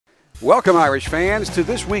Welcome, Irish fans, to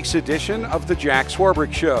this week's edition of the Jack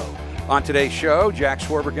Swarbrick Show. On today's show, Jack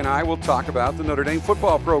Swarbrick and I will talk about the Notre Dame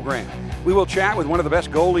football program. We will chat with one of the best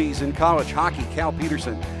goalies in college hockey, Cal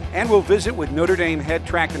Peterson, and we'll visit with Notre Dame head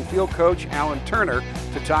track and field coach Alan Turner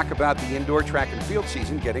to talk about the indoor track and field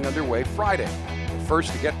season getting underway Friday. But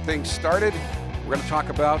first, to get things started, we're going to talk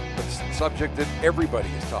about the subject that everybody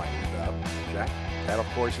is talking about, Jack. That, of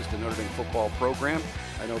course, is the Notre Dame football program.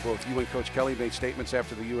 I know both you and Coach Kelly made statements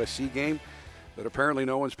after the USC game that apparently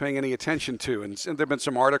no one's paying any attention to. And there have been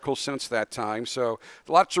some articles since that time. So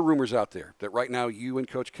lots of rumors out there that right now you and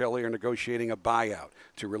Coach Kelly are negotiating a buyout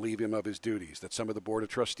to relieve him of his duties, that some of the Board of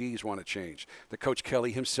Trustees want to change, that Coach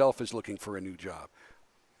Kelly himself is looking for a new job.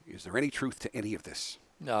 Is there any truth to any of this?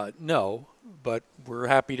 No, but we're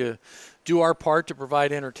happy to do our part to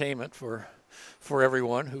provide entertainment for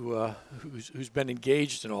everyone who's been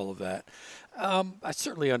engaged in all of that. I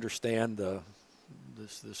certainly understand the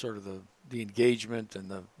engagement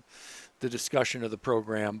and the discussion of the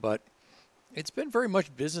program, but it's been very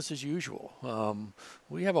much business as usual.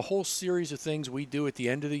 We have a whole series of things we do at the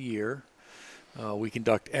end of the year. We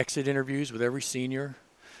conduct exit interviews with every senior.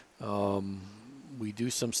 We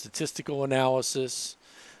do some statistical analysis.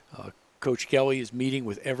 Coach Kelly is meeting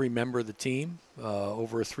with every member of the team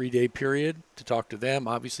over a 3-day period to talk to them.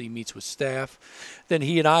 Obviously, he meets with staff. Then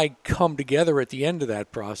he and I come together at the end of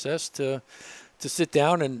that process to sit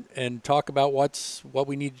down and talk about what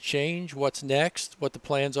we need to change, what's next, what the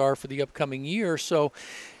plans are for the upcoming year. So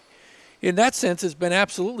in that sense, it's been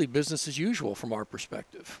absolutely business as usual from our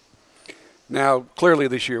perspective. Now, clearly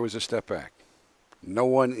this year was a step back. No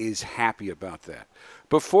one is happy about that.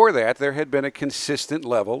 Before that, there had been a consistent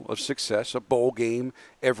level of success, a bowl game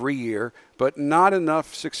every year, but not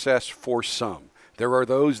enough success for some. There are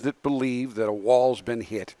those that believe that a wall's been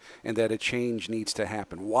hit and that a change needs to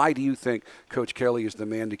happen. Why do you think Coach Kelly is the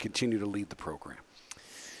man to continue to lead the program?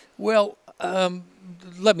 Well,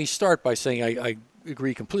 let me start by saying I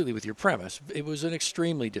agree completely with your premise. It was an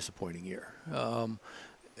extremely disappointing year.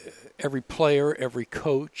 Every player, every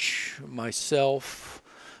coach, myself,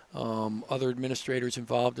 other administrators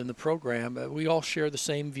involved in the program, we all share the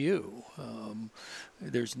same view.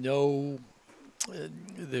 There's no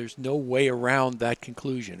way around that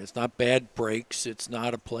conclusion. It's not bad breaks. It's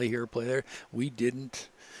not a play here, play there. We didn't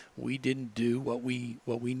do what we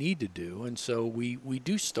need to do, and so we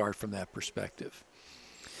do start from that perspective.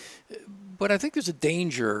 But I think there's a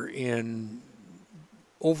danger in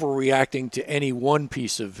overreacting to any one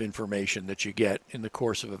piece of information that you get in the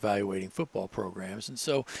course of evaluating football programs. And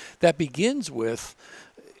so that begins with,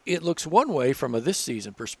 it looks one way from a this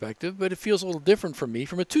season perspective, but it feels a little different from me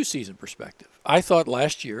from a 2-season perspective. I thought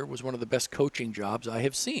last year was one of the best coaching jobs I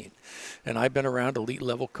have seen. And I've been around elite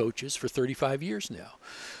level coaches for 35 years now.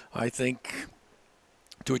 I think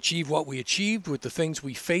to achieve what we achieved with the things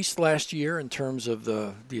we faced last year in terms of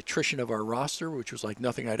the attrition of our roster, which was like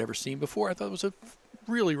nothing I'd ever seen before, I thought it was a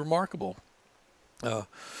really remarkable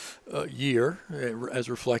year, as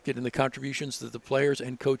reflected in the contributions that the players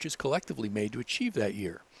and coaches collectively made to achieve that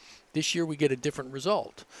year. This year we get a different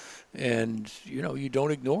result, and you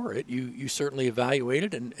don't ignore it. You certainly evaluate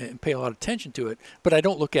it and pay a lot of attention to it, but I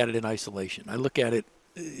don't look at it in isolation. I look at it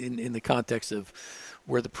in the context of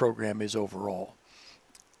where the program is overall.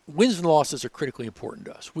 Wins and losses are critically important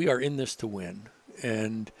to us. We are in this to win,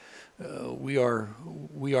 and we are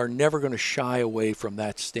never going to shy away from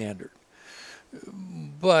that standard.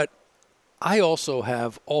 But I also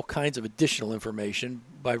have all kinds of additional information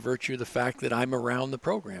by virtue of the fact that I'm around the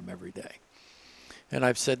program every day. And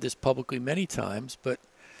I've said this publicly many times, but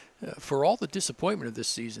for all the disappointment of this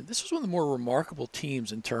season, this was one of the more remarkable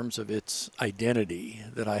teams in terms of its identity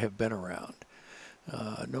that I have been around.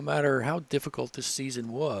 No matter how difficult this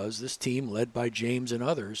season was, this team, led by James and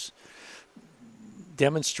others,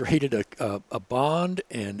 demonstrated a bond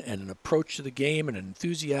and an approach to the game and an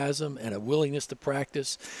enthusiasm and a willingness to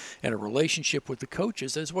practice and a relationship with the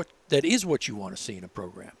coaches that is what you want to see in a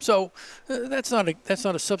program. So that's not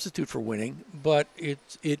a substitute for winning, but it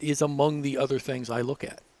is among the other things I look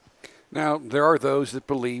at. Now, there are those that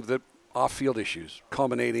believe that off-field issues,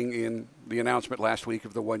 culminating in the announcement last week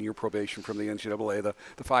of the 1-year probation from the NCAA,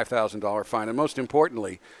 the $5,000 fine, and most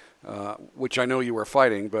importantly, which I know you were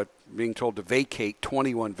fighting, but being told to vacate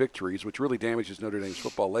 21 victories, which really damages Notre Dame's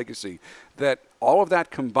football legacy, that all of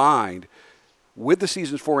that combined with the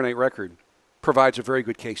season's 4-8 record provides a very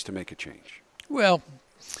good case to make a change. Well,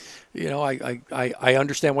 I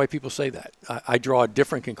understand why people say that. I draw a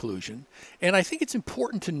different conclusion, and I think it's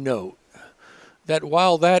important to note that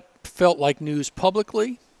while that felt like news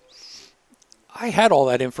publicly, I had all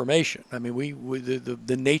that information. I mean,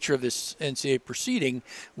 the nature of this NCAA proceeding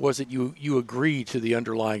was that you agree to the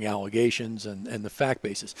underlying allegations and the fact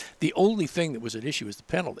basis. The only thing that was at issue is the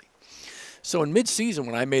penalty. So in mid-season,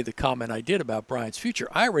 when I made the comment I did about Bryant's future,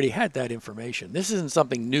 I already had that information. This isn't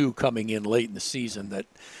something new coming in late in the season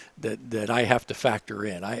that I have to factor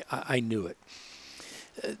in. I knew it.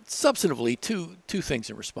 Substantively, two things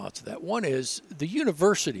in response to that. One is the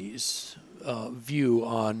university's view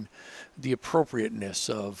on the appropriateness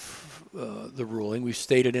of the ruling. We've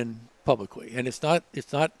stated in publicly, and it's not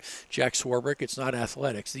Jack Swarbrick, it's not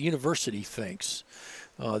athletics. The university thinks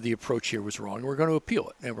the approach here was wrong. We're going to appeal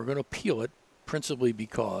it, and we're going to appeal it principally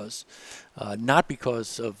because, not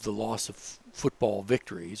because of the loss of football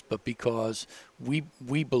victories, but because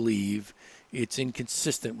we believe it's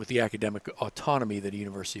inconsistent with the academic autonomy that a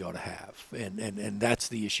university ought to have, and that's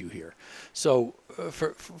the issue here. So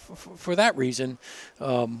for that reason,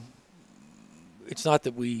 it's not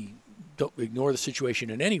that we don't ignore the situation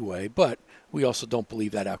in any way, but we also don't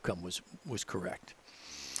believe that outcome was correct.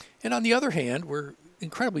 And on the other hand, we're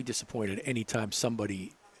incredibly disappointed anytime some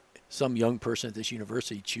young person at this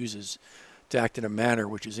university chooses to act in a manner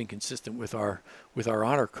which is inconsistent with our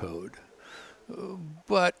honor code.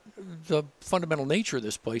 But the fundamental nature of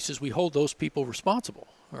this place is we hold those people responsible.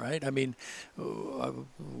 All right. I mean,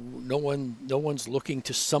 no one's looking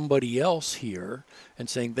to somebody else here and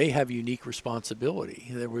saying they have unique responsibility.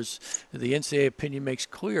 The NCAA opinion makes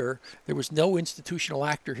clear there was no institutional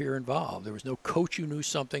actor here involved. There was no coach who knew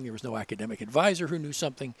something. There was no academic advisor who knew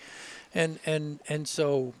something, and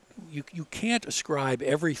so you can't ascribe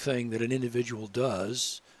everything that an individual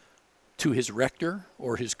does to his rector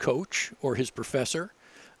or his coach or his professor.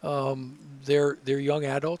 They're young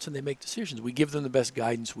adults and they make decisions. We give them the best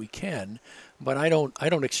guidance we can, but I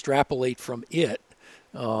don't extrapolate from it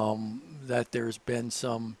that there's been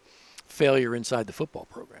some failure inside the football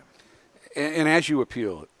program. And as you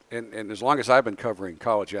appeal, and as long as I've been covering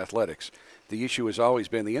college athletics, the issue has always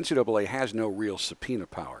been the NCAA has no real subpoena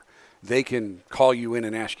power. They can call you in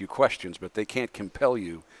and ask you questions, but they can't compel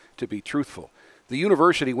you to be truthful. The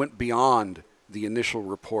university went beyond the initial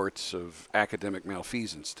reports of academic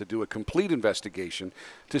malfeasance to do a complete investigation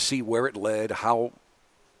to see where it led, how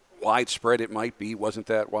widespread it might be, wasn't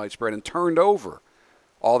that widespread, and turned over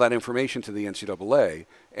all that information to the NCAA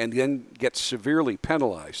and then gets severely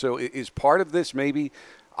penalized. So is part of this maybe,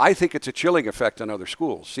 I think it's a chilling effect on other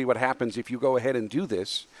schools. See what happens if you go ahead and do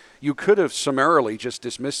this. You could have summarily just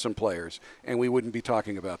dismissed some players and we wouldn't be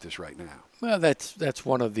talking about this right now. Well, that's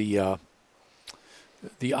one of the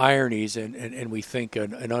ironies and we think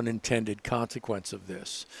an unintended consequence of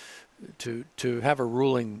this. To have a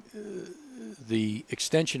ruling, the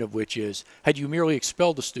extension of which is, had you merely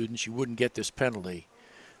expelled the students, you wouldn't get this penalty.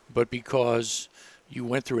 But because you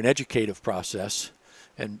went through an educative process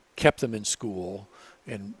and kept them in school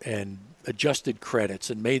and adjusted credits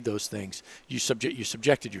and made those things, you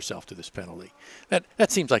subjected yourself to this penalty.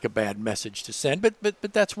 That seems like a bad message to send, but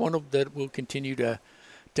that's one of that we'll continue to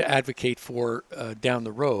advocate for down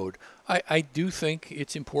the road. I do think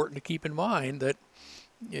it's important to keep in mind that,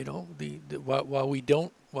 you know, while we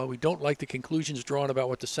don't like the conclusions drawn about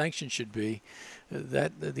what the sanctions should be,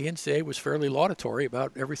 that the NCAA was fairly laudatory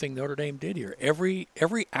about everything Notre Dame did here. Every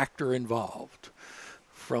actor involved,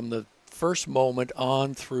 from the first moment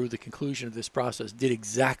on through the conclusion of this process, did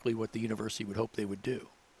exactly what the university would hope they would do.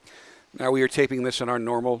 Now, we are taping this on our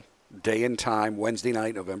normal day and time, Wednesday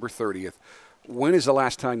night, November 30th. When is the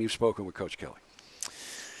last time you've spoken with Coach Kelly?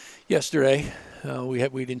 Yesterday.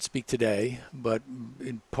 We didn't speak today, but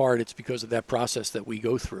in part it's because of that process that we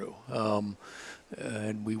go through.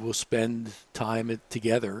 And we will spend time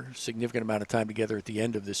together, significant amount of time together at the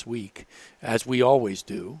end of this week, as we always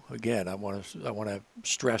do. Again, I want to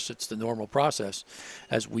stress it's the normal process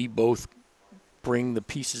as we both bring the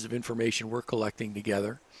pieces of information we're collecting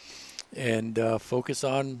together and focus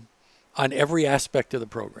on every aspect of the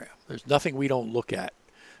program. There's nothing we don't look at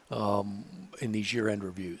in these year-end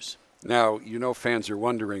reviews. Now, you know, fans are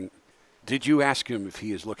wondering, did you ask him if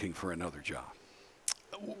he is looking for another job?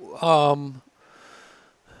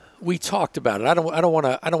 We talked about it. I don't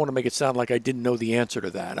want to make it sound like I didn't know the answer to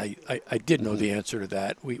that. I did know the answer to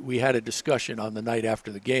that. We had a discussion on the night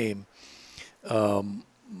after the game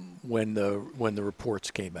when the reports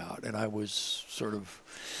came out, and I was sort of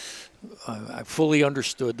I fully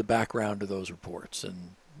understood the background of those reports,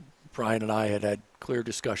 and Brian and I had clear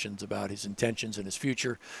discussions about his intentions and his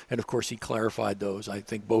future, and of course he clarified those, I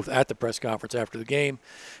think, both at the press conference after the game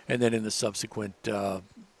and then in the subsequent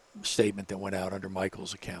statement that went out under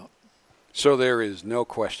Michael's account. So there is no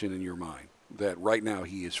question in your mind that right now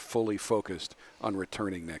he is fully focused on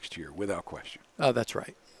returning next year, without question. Oh, that's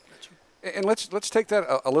right. And let's take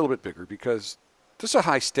that a little bit bigger, because this is a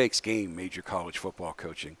high-stakes game, major college football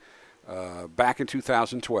coaching. Back in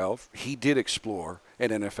 2012, he did explore an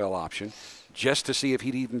NFL option just to see if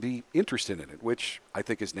he'd even be interested in it, which I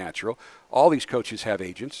think is natural. All these coaches have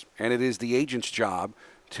agents, and it is the agent's job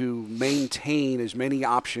to maintain as many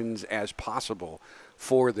options as possible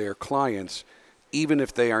for their clients, even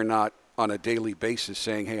if they are not on a daily basis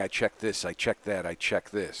saying, hey, I checked this, I checked that, I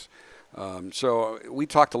checked this. So we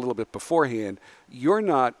talked a little bit beforehand. You're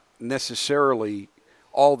not necessarily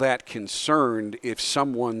all that concerned if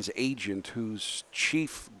someone's agent, whose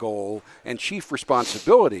chief goal and chief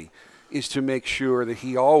responsibility is to make sure that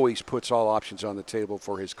he always puts all options on the table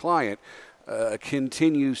for his client,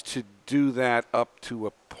 continues to do that up to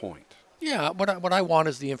a point. Yeah, what I want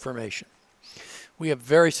is the information. We have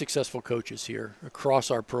very successful coaches here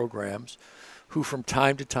across our programs who from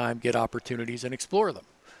time to time get opportunities and explore them.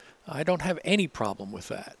 I don't have any problem with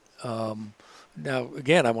that. Now,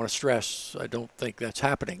 again, I want to stress I don't think that's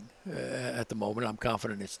happening at the moment. I'm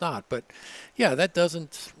confident it's not. But, yeah,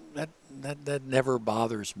 that never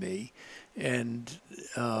bothers me. And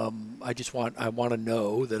I want to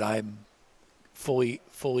know that I'm fully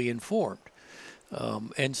informed.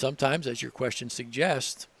 And sometimes, as your question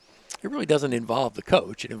suggests, it really doesn't involve the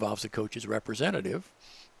coach. It involves the coach's representative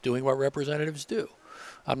doing what representatives do.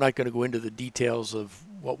 I'm not going to go into the details of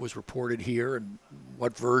what was reported here and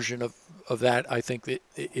what version of that I think that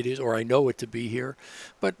it is, or I know it to be here.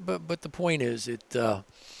 But the point is, it's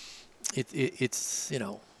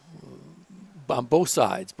on both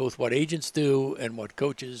sides, both what agents do and what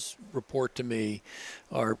coaches report to me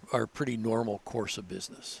are pretty normal course of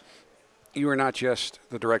business. You are not just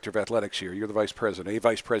the director of athletics here. You're the vice president, a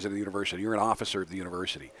vice president of the university. You're an officer of the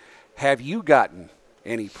university. Have you gotten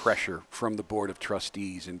any pressure from the board of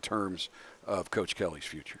trustees in terms of Coach Kelly's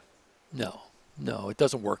future? No, it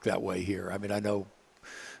doesn't work that way here. I mean, I know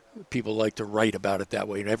people like to write about it that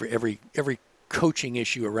way. And every coaching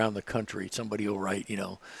issue around the country, somebody will write,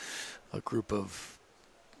 a group of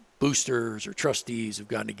boosters or trustees have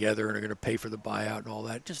gotten together and are going to pay for the buyout and all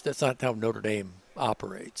that. Just that's not how Notre Dame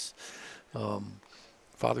operates.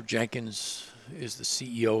 Father Jenkins is the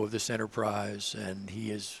CEO of this enterprise, and he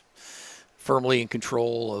is firmly in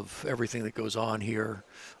control of everything that goes on here.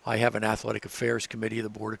 I have an athletic affairs committee of the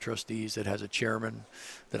board of trustees that has a chairman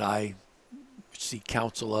that I seek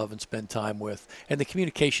counsel of and spend time with, and the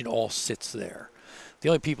communication all sits there. The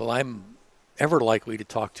only people I'm ever likely to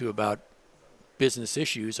talk to about business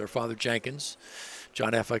issues are Father Jenkins,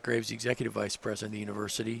 John F. Graves, the executive vice president of the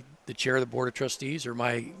university, the chair of the board of trustees, or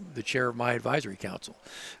the chair of my advisory council,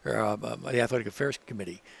 or the athletic affairs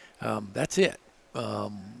committee. That's it.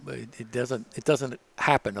 It doesn't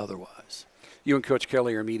happen otherwise. You and Coach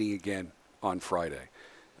Kelly are meeting again on Friday.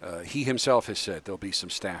 He himself has said there'll be some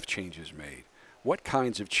staff changes made. What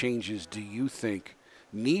kinds of changes do you think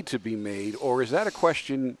need to be made, or is that a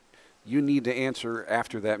question you need to answer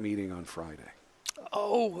after that meeting on Friday?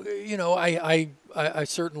 Oh, I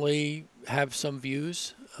certainly have some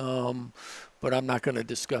views, but I'm not going to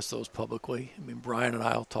discuss those publicly. I mean, Brian and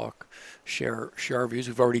I'll share our views.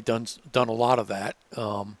 We've already done a lot of that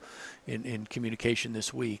in communication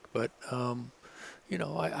this week. But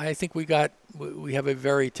I think we have a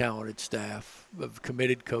very talented staff of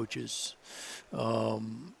committed coaches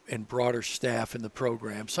and broader staff in the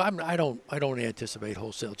program. So I don't anticipate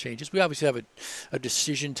wholesale changes. We obviously have a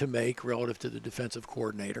decision to make relative to the defensive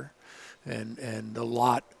coordinator, and a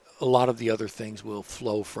lot of the other things will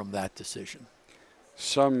flow from that decision.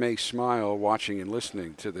 Some may smile watching and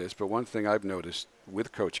listening to this, but one thing I've noticed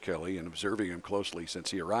with Coach Kelly and observing him closely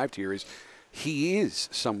since he arrived here is he is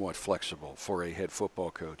somewhat flexible for a head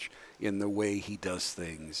football coach in the way he does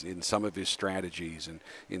things, in some of his strategies, and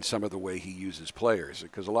in some of the way he uses players.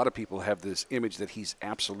 Because a lot of people have this image that he's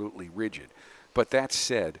absolutely rigid. But that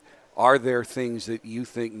said, are there things that you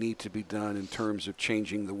think need to be done in terms of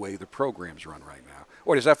changing the way the program's run right now?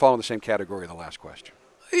 Or does that fall in the same category of the last question?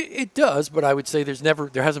 It does, but I would say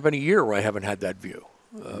there hasn't been a year where I haven't had that view.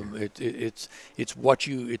 It's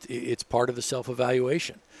part of the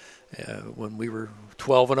self-evaluation. When we were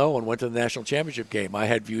 12-0 and went to the national championship game, I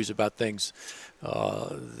had views about things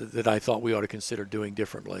that I thought we ought to consider doing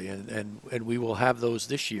differently, and we will have those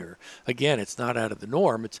this year. Again, it's not out of the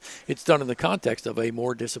norm. It's done in the context of a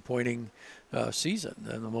more disappointing season,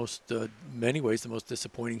 and many ways the most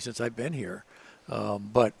disappointing since I've been here.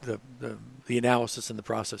 But the analysis and the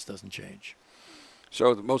process doesn't change.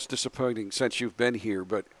 So the most disappointing since you've been here,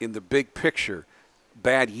 but in the big picture,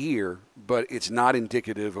 bad year, but it's not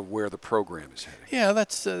indicative of where the program is heading. Yeah,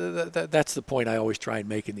 that's the point I always try and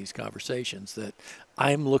make in these conversations, that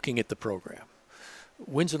I'm looking at the program.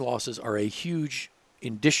 Wins and losses are a huge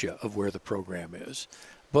indicia of where the program is,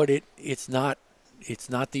 but it's not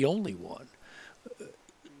the only one.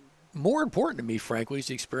 More important to me, frankly, is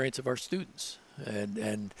the experience of our students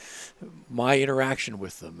and my interaction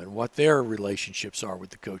with them and what their relationships are with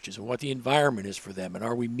the coaches and what the environment is for them, and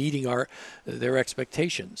are we meeting their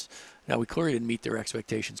expectations. Now, we clearly didn't meet their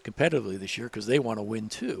expectations competitively this year because they want to win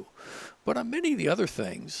too. But on many of the other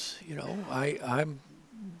things,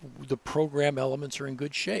 the program elements are in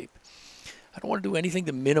good shape. I don't want to do anything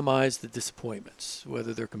to minimize the disappointments,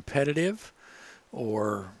 whether they're competitive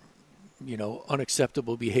or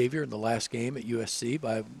unacceptable behavior in the last game at USC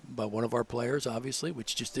by one of our players, obviously,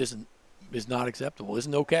 which just is not acceptable,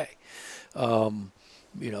 isn't okay. The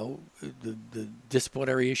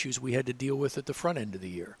disciplinary issues we had to deal with at the front end of the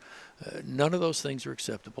year. None of those things are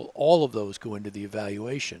acceptable. All of those go into the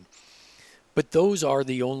evaluation. But those are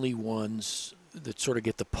the only ones that sort of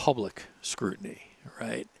get the public scrutiny,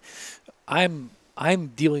 right? I'm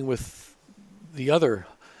dealing with the other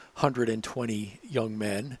 120 young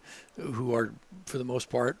men who are, for the most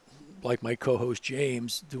part, like my co-host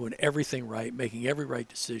James, doing everything right, making every right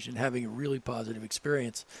decision, having a really positive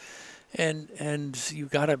experience. And you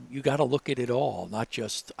gotta look at it all, not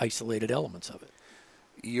just isolated elements of it.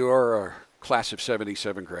 You're a class of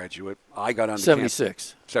 77 graduate. I got on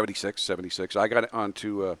 76. 76. I got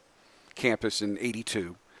onto campus in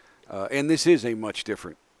 82. And this is a much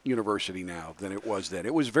different university now than it was then.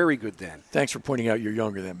 It was very good then. Thanks for pointing out you're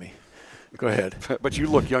younger than me. Go ahead. But you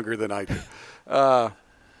look younger than I do.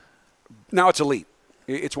 Now it's elite.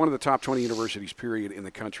 It's one of the top 20 universities, period, in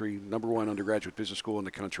the country. #1 undergraduate business school in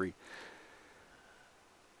the country.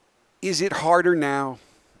 Is it harder now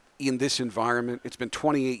in this environment? It's been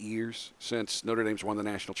 28 years since Notre Dame's won the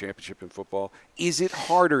national championship in football. Is it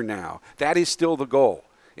harder now? That is still the goal.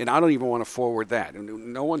 And I don't even want to forward that.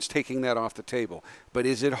 No one's taking that off the table. But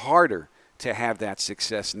is it harder to have that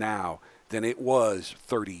success now than it was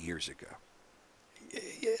 30 years ago?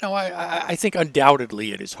 I think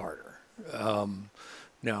undoubtedly it is harder.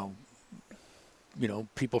 Now,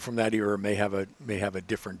 people from that era may have a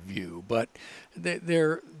different view, but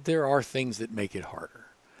there are things that make it harder.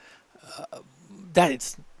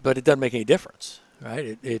 But it doesn't make any difference,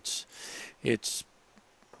 right? It's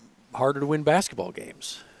harder to win basketball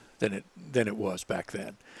games than it was back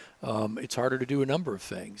then. It's harder to do a number of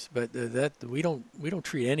things, but that we don't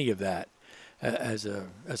treat any of that as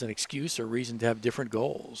an excuse or reason to have different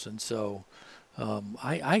goals. And so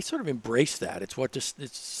I sort of embrace that.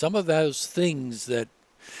 It's some of those things that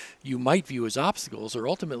you might view as obstacles are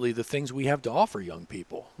ultimately the things we have to offer young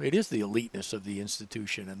people. It is the eliteness of the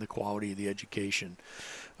institution and the quality of the education.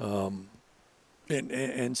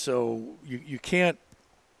 And so you can't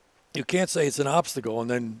say it's an obstacle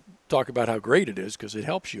and then talk about how great it is, because it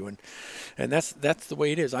helps you. And that's the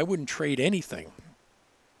way it is. I wouldn't trade anything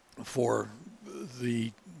for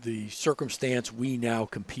the circumstance we now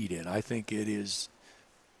compete in. I think it is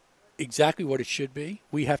exactly what it should be.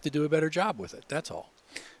 We have to do a better job with it. That's all.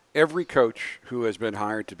 Every coach who has been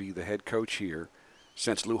hired to be the head coach here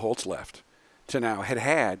since Lou Holtz left to now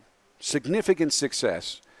had significant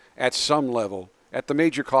success at some level, at the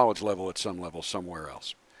major college level, at some level, somewhere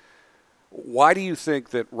else. Why do you think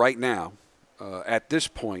that right now, at this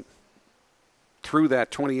point, through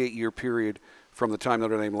that 28-year period from the time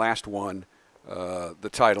Notre Dame last won the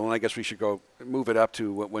title, and I guess we should move it up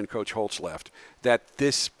to when Coach Holtz left, that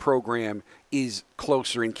this program is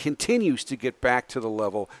closer and continues to get back to the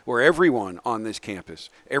level where everyone on this campus,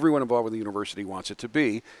 everyone involved with the university wants it to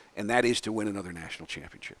be, and that is to win another national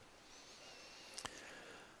championship?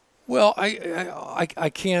 Well, I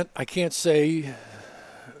can't say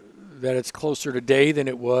that it's closer today than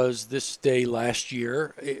it was this day last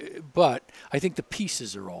year, but I think the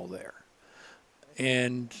pieces are all there.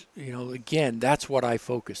 And, again, that's what I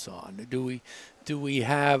focus on. Do we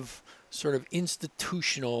have sort of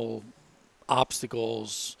institutional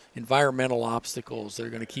obstacles, environmental obstacles that are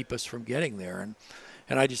going to keep us from getting there?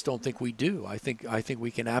 And I just don't think we do. I think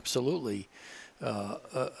we can absolutely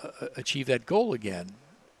achieve that goal again.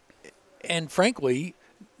 And frankly,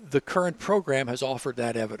 the current program has offered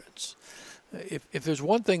that evidence. If there's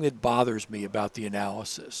one thing that bothers me about the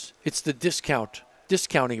analysis, it's the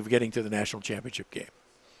discounting of getting to the national championship game.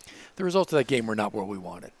 The results of that game were not what we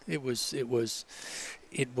wanted. It was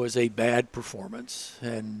a bad performance,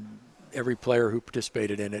 and every player who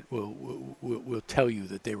participated in it will tell you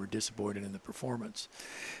that they were disappointed in the performance.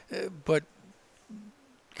 But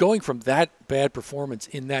going from that bad performance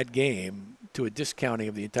in that game to a discounting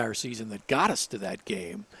of the entire season that got us to that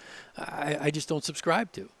game, I just don't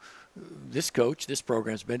subscribe to. This coach, this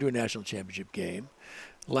program's been to a national championship game.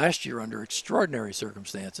 Last year, under extraordinary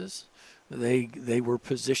circumstances, they were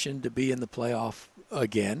positioned to be in the playoff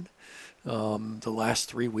again. The last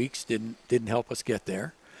 3 weeks didn't help us get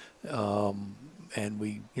there, and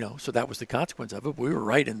we, so that was the consequence of it. We were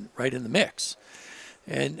right in the mix,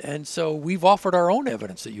 and so we've offered our own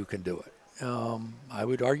evidence that you can do it. I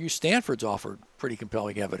would argue Stanford's offered pretty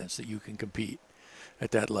compelling evidence that you can compete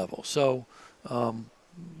at that level. So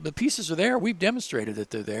the pieces are there. We've demonstrated that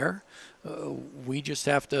they're there. We just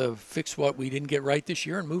have to fix what we didn't get right this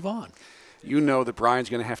year and move on. You know that Brian's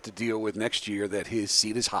going to have to deal with next year that his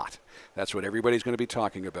seat is hot. That's what everybody's going to be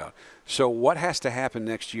talking about. So what has to happen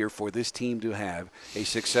next year for this team to have a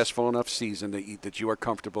successful enough season that you are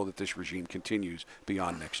comfortable that this regime continues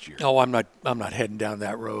beyond next year? Oh, I'm not heading down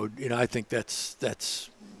that road. I think that's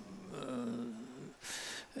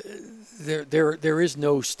there is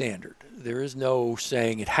no standard. There is no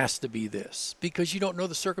saying it has to be this, because you don't know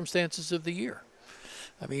the circumstances of the year.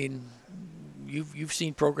 I mean, you've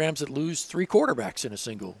seen programs that lose 3 quarterbacks in a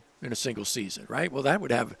single season, right? Well, that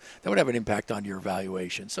would have an impact on your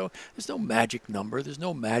evaluation. So there's no magic number. There's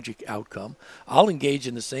no magic outcome. I'll engage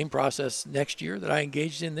in the same process next year that I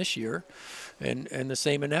engaged in this year, and the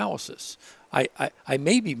same analysis. I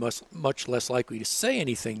may be much less likely to say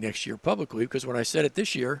anything next year publicly, because when I said it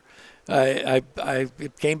this year,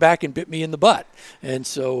 it came back and bit me in the butt. And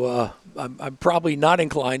so I'm probably not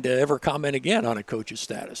inclined to ever comment again on a coach's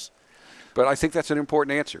status. But I think that's an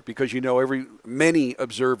important answer, because many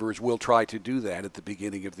observers will try to do that at the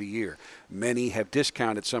beginning of the year. Many have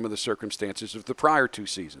discounted some of the circumstances of the prior 2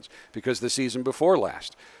 seasons, because the season before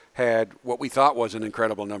last had what we thought was an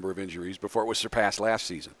incredible number of injuries before it was surpassed last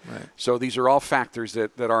season. Right. So these are all factors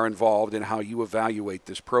that are involved in how you evaluate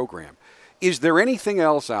this program. Is there anything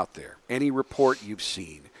else out there, any report you've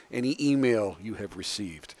seen, any email you have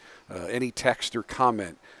received, any text or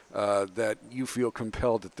comment that you feel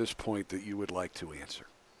compelled at this point that you would like to answer?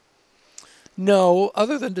 No,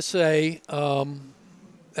 other than to say,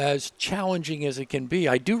 as challenging as it can be,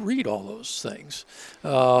 I do read all those things.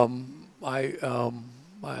 I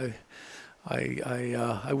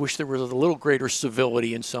wish there was a little greater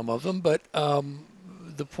civility in some of them, but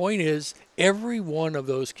the point is, every one of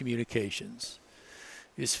those communications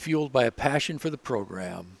is fueled by a passion for the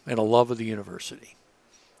program and a love of the university.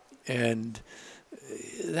 And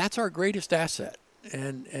that's our greatest asset.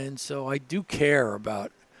 And so I do care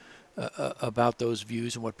about those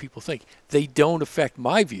views and what people think. They don't affect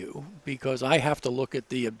my view, because I have to look at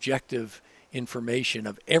the objective information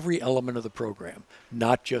of every element of the program,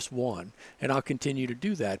 not just one, and I'll continue to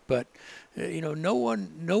do that. But no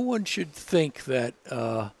one should think that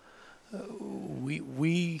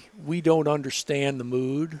we don't understand the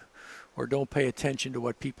mood or don't pay attention to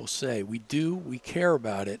what people say. We do. We care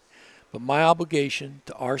about it. But my obligation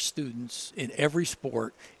to our students in every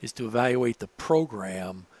sport is to evaluate the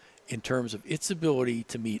program in terms of its ability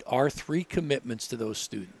to meet our 3 commitments to those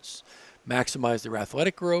students: maximize their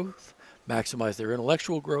athletic growth, maximize their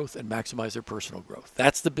intellectual growth, and maximize their personal growth.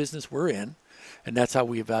 That's the business we're in, and that's how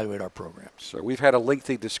we evaluate our programs. So we've had a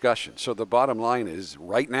lengthy discussion. So the bottom line is,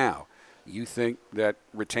 right now, you think that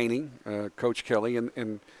retaining Coach Kelly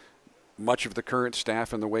and much of the current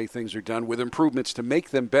staff and the way things are done, with improvements to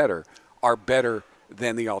make them better, are better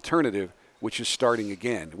than the alternative, which is starting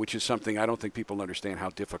again, which is something I don't think people understand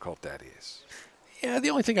how difficult that is. Yeah,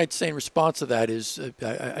 the only thing I'd say in response to that is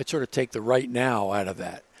I'd sort of take the right now out of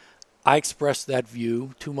that. I expressed that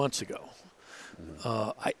view 2 months ago.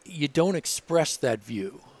 You don't express that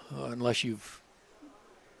view unless you've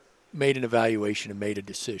made an evaluation and made a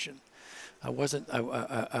decision. I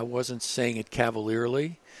wasn't saying it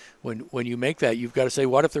cavalierly. When you make that, you've got to say,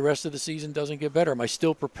 what if the rest of the season doesn't get better? Am I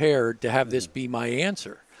still prepared to have this be my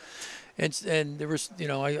answer? And there was,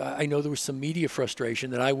 I know there was some media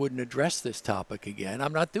frustration that I wouldn't address this topic again.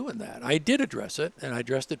 I'm not doing that. I did address it, and I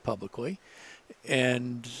addressed it publicly.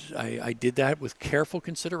 And I did that with careful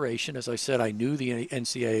consideration. As I said, I knew the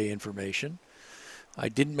NCAA information. I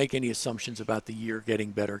didn't make any assumptions about the year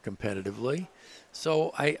getting better competitively.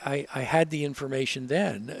 So I had the information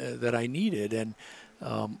then that I needed. And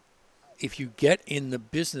if you get in the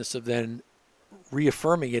business of then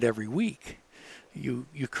reaffirming it every week, you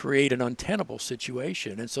create an untenable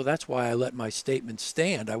situation. And so that's why I let my statement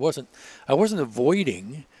stand. I wasn't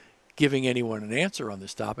avoiding giving anyone an answer on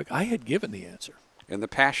this topic. I had given the answer. And the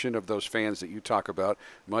passion of those fans that you talk about,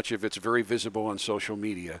 much of it's very visible on social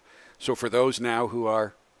media. So for those now who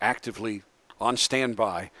are actively on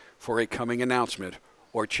standby for a coming announcement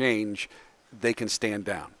or change, they can stand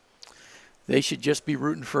down. they should just be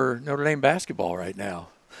rooting for Notre Dame basketball right now.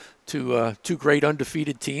 Two great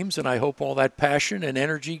undefeated teams, and I hope all that passion and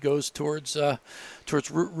energy goes towards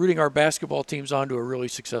rooting our basketball teams on to a really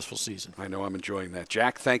successful season. I know I'm enjoying that.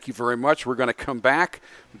 Jack, thank you very much. We're going to come back,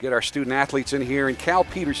 get our student athletes in here, and Cal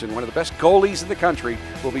Peterson, one of the best goalies in the country,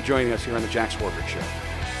 will be joining us here on the Jack Swarbrick Show.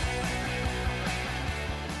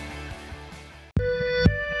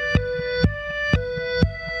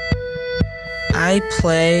 I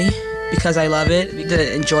play because I love it,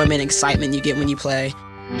 the enjoyment and excitement you get when you play.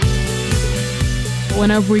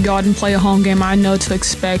 Whenever we go out and play a home game, I know to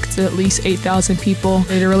expect at least 8,000 people.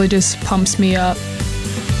 It really just pumps me up.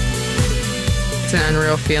 It's an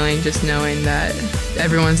unreal feeling just knowing that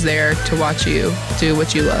everyone's there to watch you do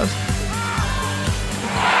what you love.